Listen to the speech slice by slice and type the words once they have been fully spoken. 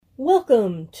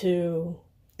Welcome to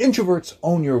Introverts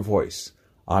Own Your Voice.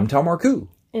 I'm Tom Marcoux.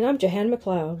 And I'm Jahan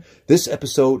McLeod. This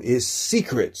episode is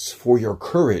Secrets for Your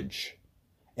Courage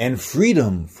and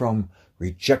Freedom from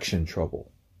Rejection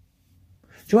Trouble.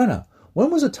 Joanna, when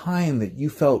was a time that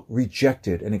you felt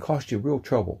rejected and it cost you real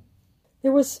trouble?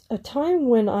 There was a time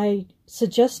when I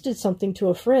suggested something to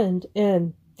a friend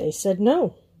and they said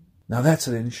no. Now that's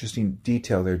an interesting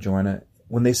detail there, Joanna.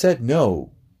 When they said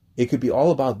no, it could be all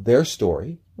about their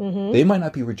story. Mm-hmm. They might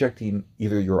not be rejecting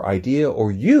either your idea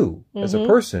or you as a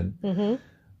person,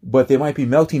 but they might be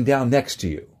melting down next to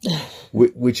you,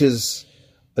 which is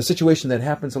a situation that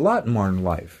happens a lot in modern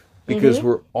life because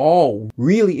we're all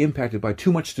really impacted by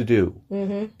too much to do.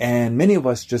 And many of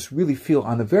us just really feel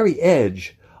on the very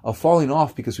edge of falling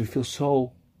off because we feel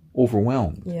so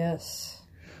overwhelmed. Yes.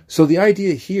 So the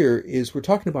idea here is we're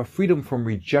talking about freedom from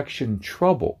rejection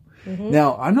trouble.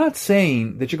 Now, I'm not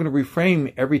saying that you're going to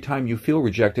reframe every time you feel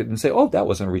rejected and say, oh, that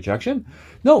wasn't a rejection.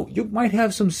 No, you might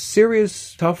have some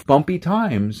serious, tough, bumpy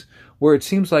times where it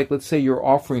seems like, let's say you're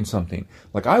offering something.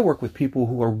 Like I work with people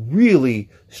who are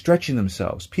really stretching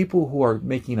themselves, people who are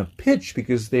making a pitch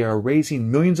because they are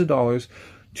raising millions of dollars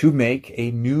to make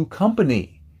a new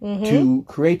company, to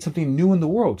create something new in the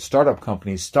world. Startup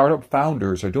companies, startup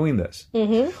founders are doing this.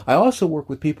 I also work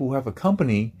with people who have a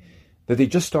company that they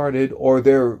just started, or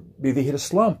maybe they hit a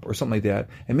slump or something like that,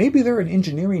 and maybe they're an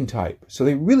engineering type, so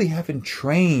they really haven't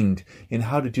trained in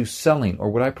how to do selling, or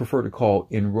what I prefer to call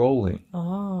enrolling.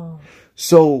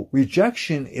 So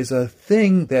rejection is a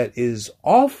thing that is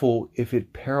awful if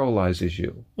it paralyzes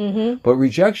you. But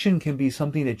rejection can be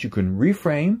something that you can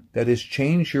reframe, that is,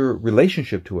 change your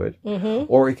relationship to it,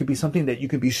 or it could be something that you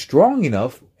can be strong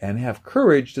enough and have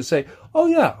courage to say, oh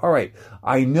yeah, all right,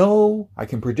 I know, I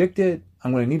can predict it,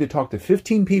 I'm going to need to talk to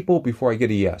 15 people before I get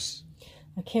a yes.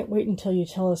 I can't wait until you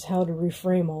tell us how to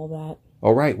reframe all that.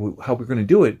 All right. How we're going to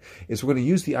do it is we're going to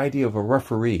use the idea of a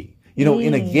referee. You know,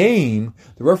 in a game,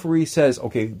 the referee says,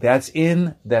 okay, that's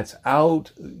in, that's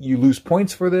out. You lose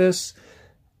points for this.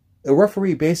 A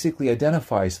referee basically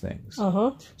identifies things.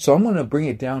 So I'm going to bring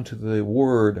it down to the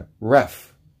word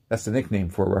ref. That's the nickname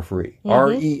for a referee.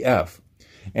 R-E-F.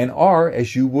 And R,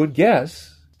 as you would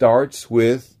guess, starts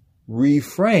with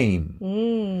reframe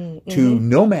to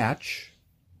no match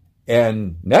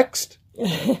and next.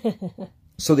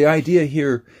 So the idea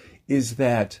here is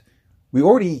that we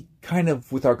already kind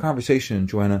of, with our conversation,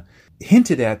 Joanna,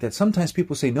 hinted at that sometimes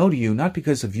people say no to you, not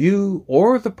because of you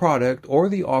or the product or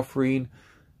the offering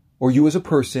or you as a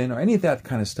person or any of that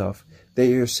kind of stuff.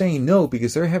 They are saying no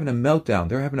because they're having a meltdown.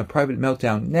 They're having a private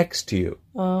meltdown next to you.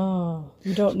 Oh,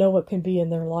 you don't know what can be in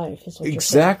their life. Is what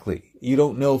exactly. You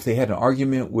don't know if they had an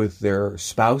argument with their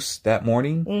spouse that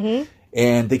morning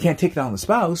and they can't take it out on the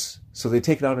spouse, so they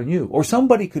take it out on you. Or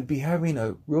somebody could be having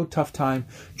a real tough time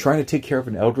trying to take care of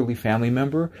an elderly family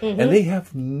member and they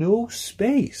have no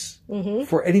space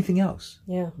for anything else.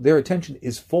 Yeah. Their attention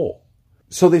is full.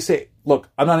 So they say, look,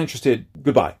 I'm not interested.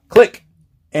 Goodbye. Click.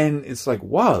 And it's like,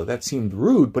 wow, that seemed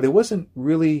rude, but it wasn't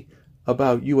really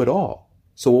about you at all.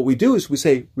 So what we do is we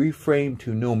say reframe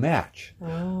to no match.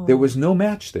 There was no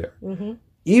match there.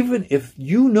 Even if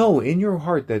you know in your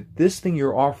heart that this thing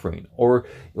you're offering, or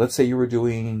let's say you were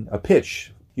doing a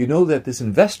pitch, you know that this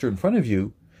investor in front of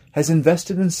you has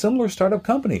invested in similar startup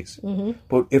companies.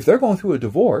 But if they're going through a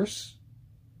divorce,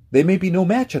 they may be no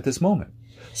match at this moment.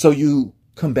 So you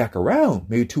come back around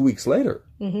maybe 2 weeks later.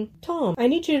 Tom, I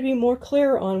need you to be more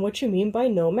clear on what you mean by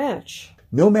no match.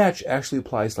 No match actually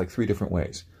applies like 3 different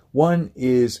ways. One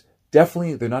is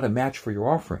definitely they're not a match for your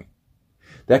offering.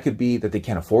 That could be that they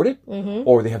can't afford it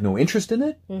or they have no interest in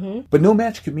it. But no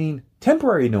match could mean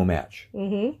temporary no match,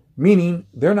 meaning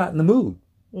they're not in the mood.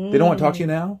 They don't want to talk to you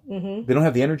now. They don't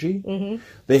have the energy.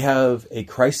 They have a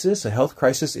crisis, a health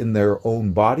crisis in their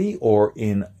own body or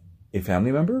in a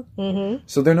family member.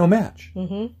 So they're no match.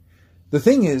 The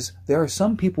thing is, there are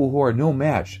some people who are no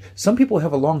match. Some people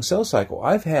have a long sales cycle.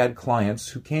 I've had clients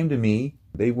who came to me,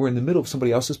 they were in the middle of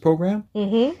somebody else's program.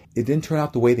 It didn't turn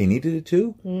out the way they needed it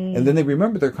to. And then they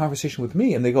remember their conversation with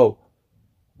me and they go,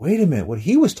 wait a minute, what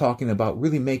he was talking about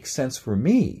really makes sense for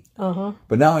me.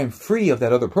 But now I'm free of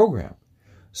that other program.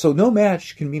 So no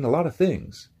match can mean a lot of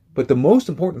things. But the most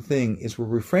important thing is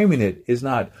we're reframing it is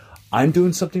not, I'm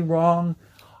doing something wrong,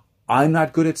 I'm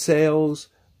not good at sales.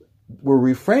 We're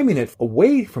reframing it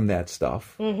away from that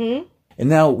stuff. And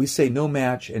now we say no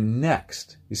match and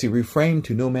next. You see, reframe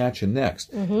to no match and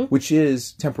next, which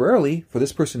is temporarily, for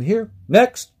this person here,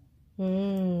 next.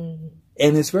 And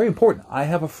it's very important. I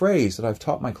have a phrase that I've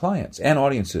taught my clients and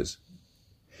audiences.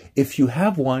 If you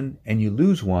have one and you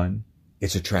lose one,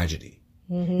 it's a tragedy.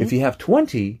 If you have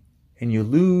 20 and you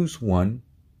lose one,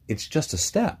 It's just a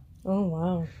step. Oh,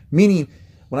 wow. Meaning,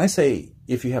 when I say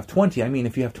if you have 20, I mean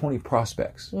if you have 20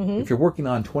 prospects. If you're working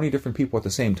on 20 different people at the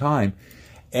same time,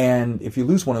 and if you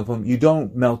lose one of them, you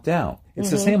don't melt down. It's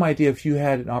the same idea if you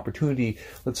had an opportunity,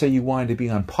 let's say you wanted to be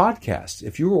on podcasts.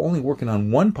 If you were only working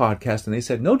on one podcast and they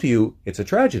said no to you, it's a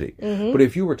tragedy. But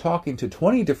if you were talking to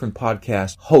 20 different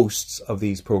podcast hosts of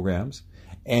these programs,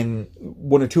 and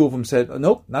one or two of them said,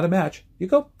 nope, not a match, you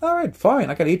go, all right, fine,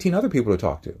 I got 18 other people to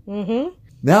talk to.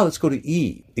 Now let's go to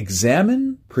E.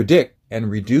 Examine, predict, and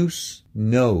reduce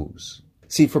no's.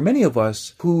 See, for many of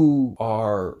us who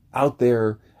are out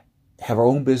there, have our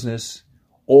own business,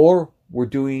 or we're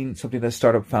doing something that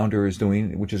Startup Founder is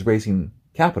doing, which is raising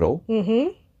capital,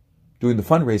 doing the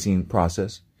fundraising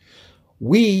process,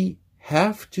 we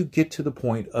have to get to the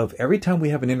point of every time we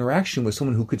have an interaction with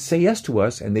someone who could say yes to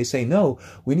us and they say no,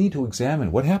 we need to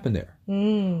examine what happened there.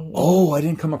 Oh, I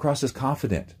didn't come across as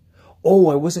confident. Oh,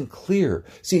 I wasn't clear.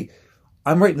 See,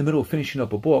 I'm right in the middle of finishing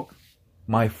up a book,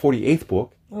 my 48th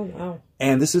book. Oh, wow.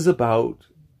 And this is about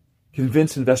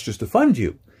convince investors to fund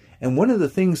you. And one of the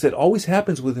things that always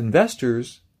happens with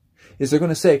investors is they're going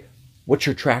to say, what's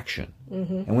your traction?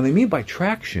 And when they mean by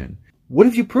traction, what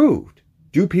have you proved?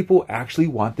 Do people actually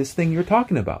want this thing you're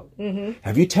talking about?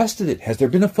 Have you tested it? Has there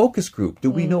been a focus group?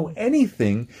 Do we know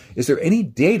anything? Is there any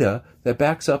data that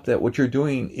backs up that what you're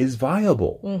doing is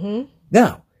viable?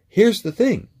 Now, here's the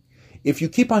thing. If you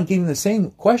keep on getting the same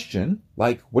question,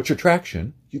 like what's your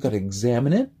traction, you got to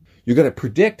examine it. You got to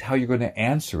predict how you're going to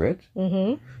answer it.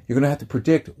 You're going to have to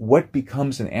predict what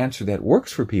becomes an answer that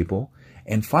works for people.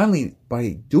 And finally,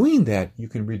 by doing that, you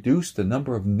can reduce the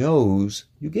number of no's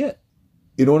you get.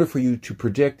 In order for you to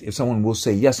predict if someone will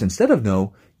say yes instead of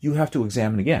no, you have to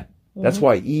examine again. That's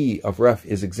why E of REF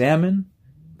is examine,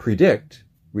 predict,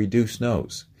 reduce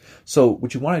no's. So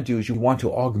what you want to do is you want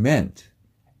to augment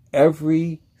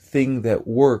everything that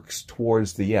works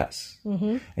towards the yes.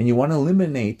 And you want to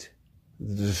eliminate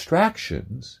the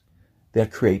distractions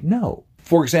that create no.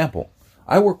 For example,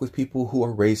 I work with people who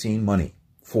are raising money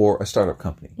for a startup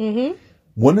company.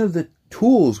 One of the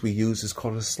tools we use is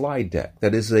called a slide deck.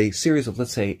 That is a series of,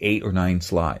 let's say, 8 or 9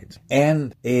 slides.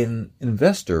 And an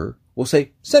investor will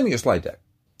say, send me your slide deck.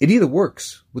 It either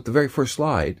works with the very first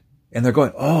slide, and they're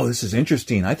going, oh, this is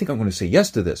interesting. I think I'm going to say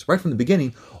yes to this right from the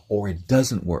beginning, or it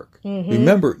doesn't work.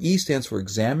 Remember, E stands for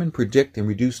examine, predict, and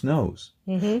reduce no's.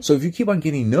 So if you keep on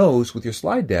getting no's with your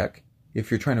slide deck, if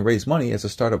you're trying to raise money as a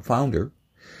startup founder,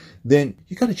 then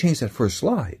you got to change that first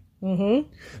slide.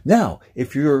 Now,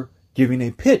 if you're giving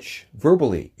a pitch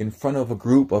verbally in front of a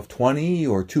group of 20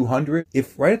 or 200,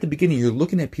 if right at the beginning you're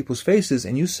looking at people's faces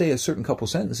and you say a certain couple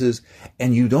sentences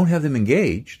and you don't have them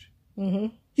engaged,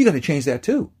 you got to change that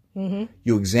too.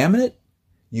 You examine it,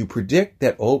 you predict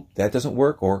that, oh, that doesn't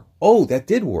work, or, oh, that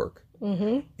did work.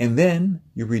 And then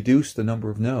you reduce the number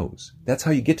of no's. That's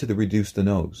how you get to the reduce the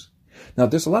no's. Now,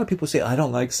 there's a lot of people who say, I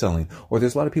don't like selling. Or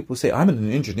there's a lot of people who say, I'm an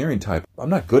engineering type. I'm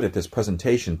not good at this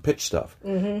presentation, pitch stuff.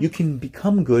 You can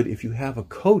become good if you have a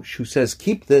coach who says,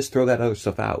 keep this, throw that other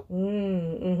stuff out.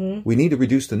 We need to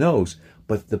reduce the no's.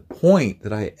 But the point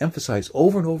that I emphasize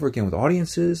over and over again with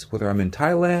audiences, whether I'm in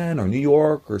Thailand or New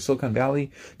York or Silicon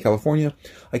Valley, California,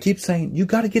 I keep saying, you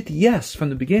got to get the yes from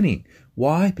the beginning.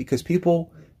 Why? Because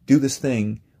people do this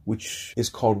thing which is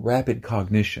called rapid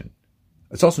cognition.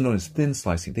 It's also known as thin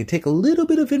slicing. They take a little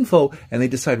bit of info and they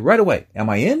decide right away, am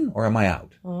I in or am I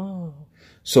out?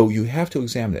 So you have to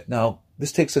examine it. Now,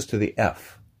 this takes us to the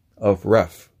F of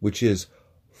REF, which is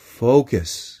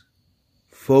focus.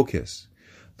 Focus.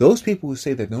 Those people who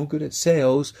say they're no good at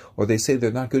sales, or they say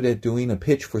they're not good at doing a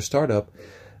pitch for a startup,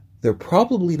 they're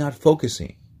probably not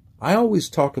focusing. I always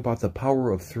talk about the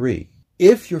power of 3.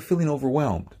 If you're feeling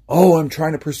overwhelmed, oh, I'm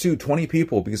trying to pursue 20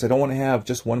 people because I don't want to have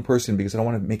just one person because I don't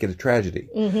want to make it a tragedy.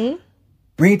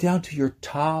 Bring it down to your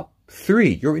top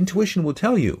 3. Your intuition will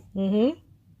tell you.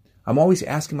 I'm always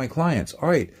asking my clients, all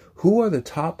right, who are the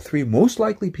top 3 most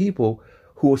likely people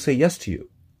who will say yes to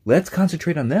you? Let's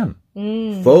concentrate on them.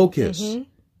 Focus.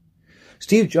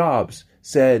 Steve Jobs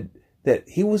said that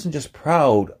he wasn't just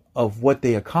proud of what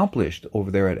they accomplished over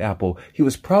there at Apple. He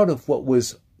was proud of what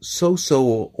was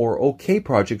so-so or okay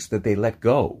projects that they let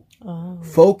go.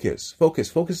 Focus.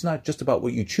 Focus is not just about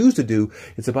what you choose to do.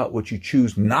 It's about what you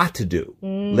choose not to do.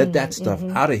 Let that stuff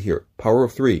out of here. Power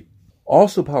of 3.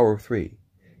 Also power of 3.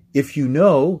 If you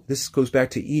know, this goes back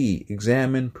to E,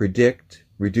 examine, predict,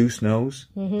 reduce no's.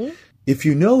 If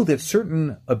you know that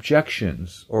certain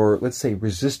objections, or let's say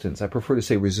resistance, I prefer to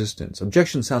say resistance.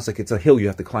 Objection sounds like it's a hill you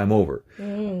have to climb over.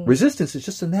 Resistance is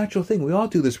just a natural thing. We all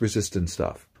do this resistance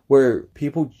stuff, where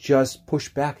people just push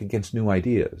back against new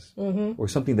ideas or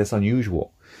something that's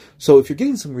unusual. So if you're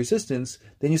getting some resistance,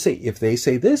 then you say, if they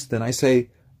say this, then I say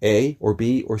A or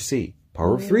B or C.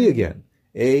 Power of 3 again.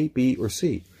 A, B, or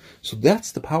C. So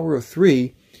that's the power of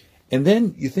 3. And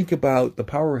then you think about the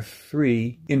power of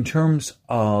 3 in terms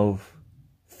of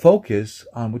focus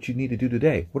on what you need to do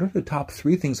today. What are the top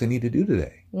 3 things I need to do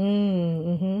today?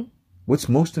 What's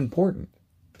most important?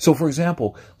 So, for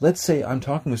example, let's say I'm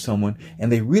talking with someone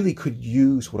and they really could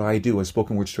use what I do as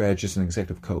spoken word strategist and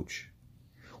executive coach.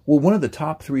 Well, one of the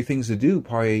top 3 things to do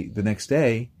probably the next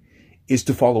day is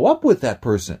to follow up with that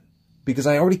person, because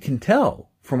I already can tell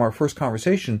from our first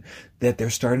conversation that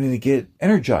they're starting to get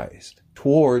energized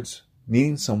towards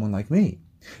meeting someone like me.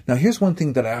 Now, here's one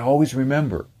thing that I always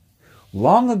remember.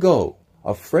 Long ago,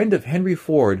 a friend of Henry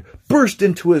Ford burst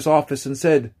into his office and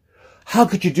said, "How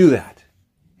could you do that?"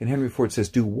 And Henry Ford says,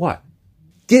 "Do what?"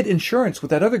 "Get insurance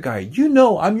with that other guy. You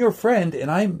know I'm your friend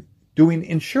and I'm doing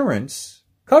insurance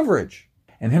coverage."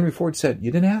 And Henry Ford said,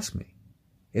 "You didn't ask me."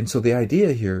 And so the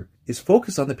idea here is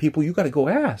focus on the people you got to go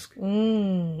ask.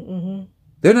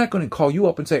 They're not going to call you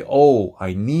up and say, "Oh,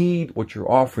 I need what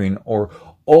you're offering," or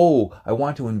 "Oh, I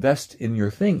want to invest in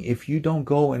your thing," if you don't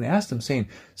go and ask them saying,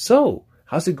 "So,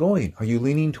 how's it going? Are you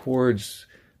leaning towards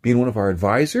being one of our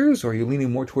advisors, or are you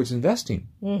leaning more towards investing?"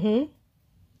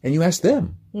 And you ask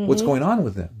them what's going on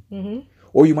with them.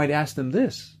 Or you might ask them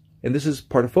this, and this is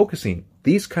part of focusing.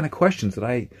 These kind of questions that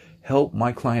I help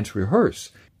my clients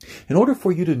rehearse. In order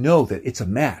for you to know that it's a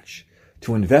match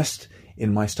to invest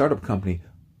in my startup company,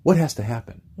 what has to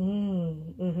happen?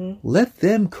 Let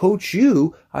them coach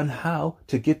you on how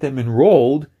to get them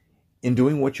enrolled in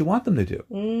doing what you want them to do.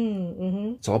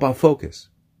 It's all about focus.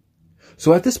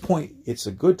 So at this point, it's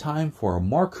a good time for a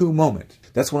Marku moment.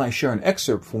 That's when I share an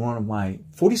excerpt from one of my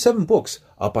 47 books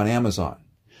up on Amazon.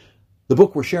 The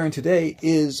book we're sharing today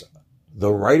is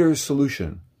The Writer's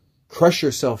Solution, Crush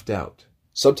Your Self-Doubt.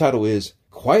 Subtitle is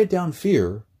Quiet Down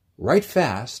Fear, Write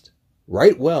Fast,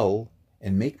 Write Well,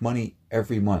 and Make Money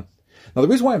Every Month. Now, the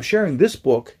reason why I'm sharing this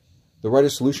book, The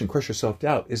Writer's Solution, Crush Your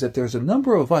Self-Doubt, is that there's a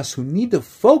number of us who need to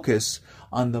focus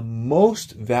on the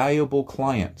most valuable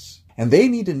clients. And they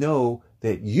need to know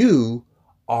that you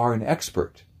are an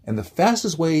expert. And the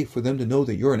fastest way for them to know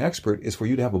that you're an expert is for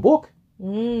you to have a book.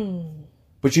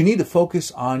 But you need to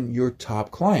focus on your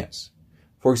top clients.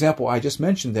 For example, I just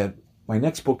mentioned that my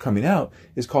next book coming out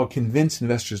is called Convince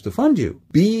Investors to Fund You.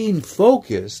 Being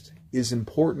focused is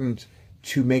important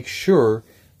to make sure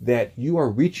that you are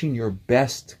reaching your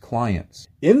best clients.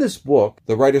 In this book,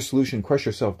 The Writer's Solution, Crush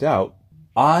Your Self-Doubt,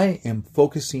 I am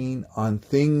focusing on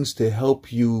things to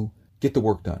help you get the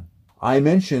work done. I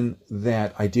mentioned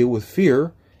that I deal with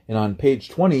fear, and on page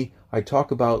 20, I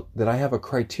talk about that I have a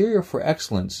criteria for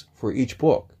excellence for each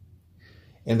book.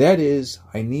 And that is,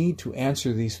 I need to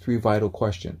answer these 3 vital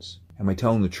questions. Am I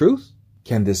telling the truth?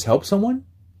 Can this help someone?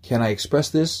 Can I express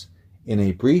this in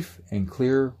a brief and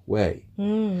clear way?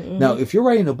 Now, if you're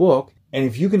writing a book, and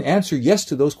if you can answer yes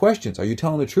to those questions, are you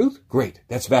telling the truth? Great,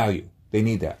 that's value. They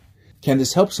need that. Can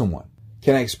this help someone?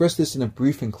 Can I express this in a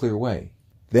brief and clear way?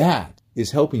 That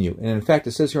is helping you. And in fact,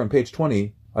 it says here on page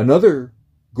 20, another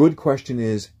good question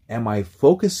is, am I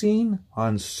focusing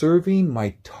on serving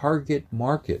my target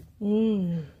market?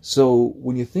 So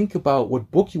when you think about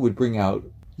what book you would bring out,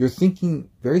 you're thinking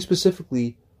very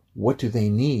specifically, what do they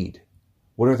need?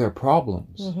 What are their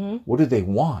problems? What do they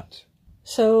want?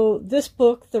 So this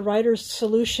book, The Writer's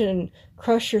Solution,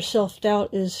 Crush Your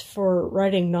Self-Doubt, is for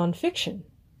writing nonfiction.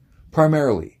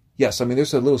 Primarily, yes. I mean,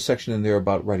 there's a little section in there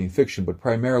about writing fiction, but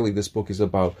primarily this book is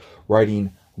about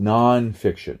writing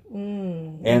nonfiction.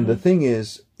 And the thing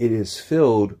is, it is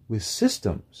filled with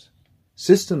systems.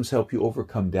 Systems help you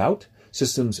overcome doubt.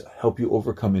 Systems help you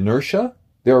overcome inertia.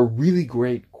 There are really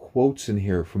great quotes in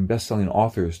here from best-selling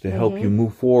authors to help you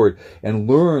move forward and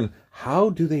learn how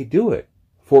do they do it.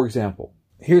 For example,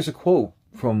 here's a quote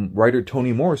from writer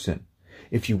Toni Morrison.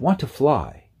 If you want to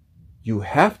fly, you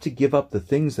have to give up the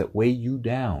things that weigh you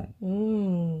down.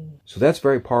 So that's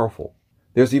very powerful.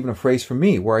 There's even a phrase from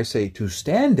me where I say, to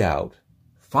stand out,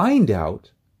 find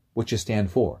out what you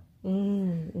stand for.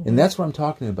 And that's what I'm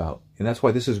talking about. And that's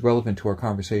why this is relevant to our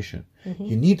conversation.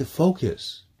 You need to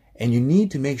focus. And you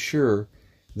need to make sure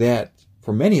that,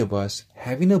 for many of us,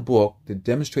 having a book that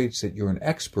demonstrates that you're an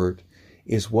expert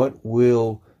is what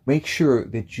will make sure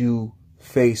that you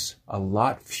face a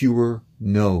lot fewer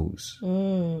no's.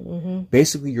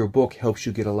 Basically, your book helps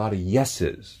you get a lot of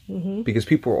yeses because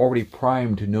people are already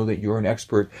primed to know that you're an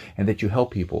expert and that you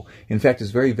help people. In fact,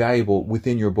 it's very valuable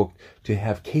within your book to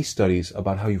have case studies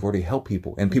about how you've already helped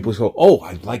people. And people go, oh,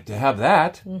 I'd like to have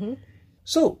that.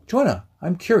 So, Joanna,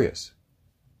 I'm curious.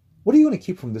 What do you want to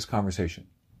keep from this conversation?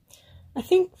 I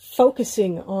think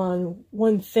focusing on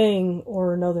one thing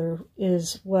or another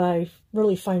is what I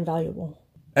really find valuable.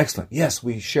 Excellent. Yes,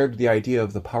 we shared the idea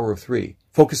of the power of three.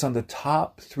 Focus on the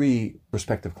top 3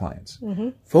 prospective clients.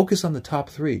 Focus on the top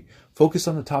 3. Focus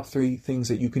on the top 3 things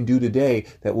that you can do today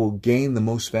that will gain the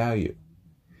most value.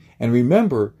 And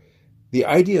remember, the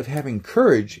idea of having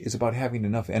courage is about having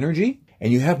enough energy,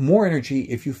 and you have more energy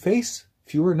if you face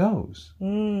fewer no's.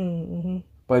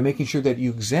 By making sure that you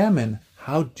examine,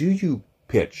 how do you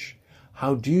pitch?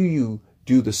 How do you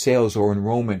do the sales or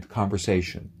enrollment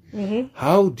conversation?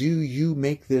 How do you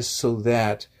make this so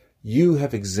that you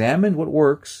have examined what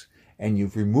works and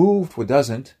you've removed what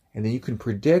doesn't, and then you can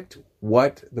predict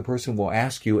what the person will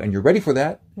ask you and you're ready for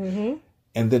that? And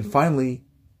then finally,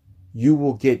 you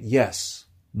will get yes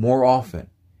more often.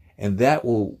 And that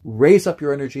will raise up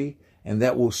your energy, and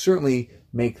that will certainly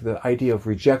make the idea of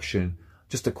rejection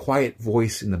just a quiet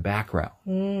voice in the background.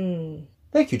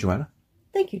 Thank you, Joanna.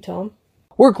 Thank you, Tom.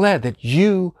 We're glad that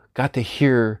you got to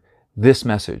hear this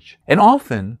message. And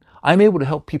often, I'm able to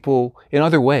help people in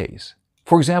other ways.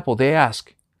 For example, they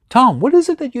ask, Tom, what is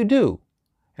it that you do?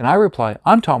 And I reply,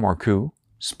 I'm Tom Marcoux,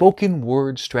 spoken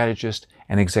word strategist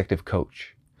and executive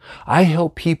coach. I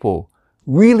help people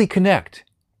really connect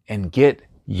and get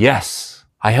yes.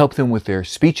 I help them with their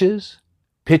speeches,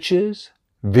 pitches,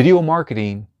 video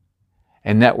marketing,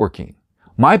 and networking.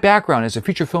 My background as a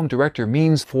feature film director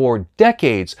means for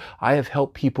decades, I have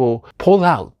helped people pull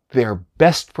out their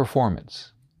best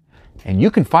performance. And you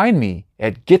can find me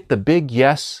at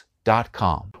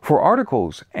getthebigyes.com. For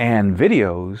articles and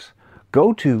videos,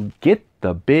 go to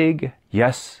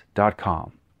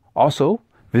getthebigyes.com. Also,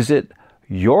 visit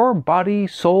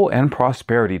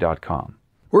yourbodysoulandprosperity.com.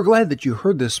 We're glad that you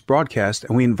heard this broadcast,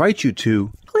 and we invite you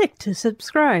to Click to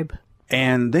subscribe.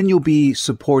 and then you'll be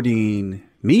supporting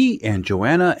me and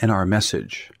Joanna and our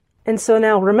message. And so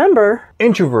now remember,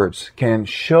 Introverts can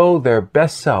show their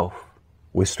best self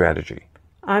with strategy.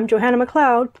 I'm Johanna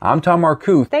McLeod. I'm Tom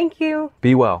Marcoux. Thank you.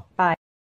 Be well. Bye.